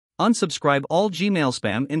Unsubscribe all Gmail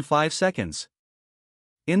spam in 5 seconds.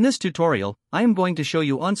 In this tutorial, I am going to show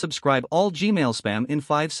you unsubscribe all Gmail spam in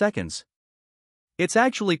 5 seconds. It's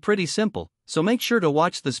actually pretty simple, so make sure to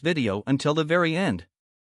watch this video until the very end.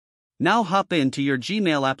 Now hop into your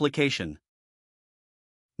Gmail application.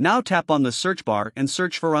 Now tap on the search bar and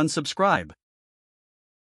search for unsubscribe.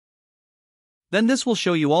 Then this will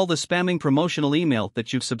show you all the spamming promotional email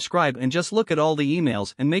that you've subscribed, and just look at all the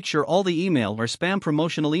emails and make sure all the email are spam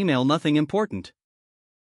promotional email, nothing important.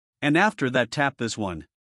 And after that, tap this one.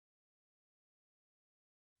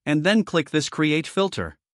 And then click this create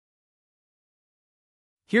filter.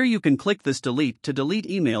 Here you can click this delete to delete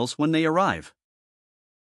emails when they arrive.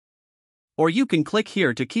 Or you can click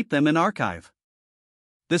here to keep them in archive.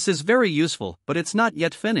 This is very useful, but it's not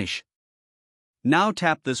yet finished. Now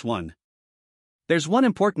tap this one. There's one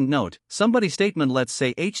important note: somebody's statement, let's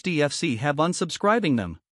say HDFC, have unsubscribing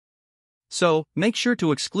them. So, make sure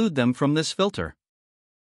to exclude them from this filter.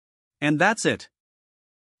 And that's it.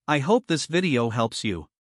 I hope this video helps you.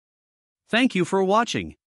 Thank you for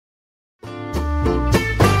watching.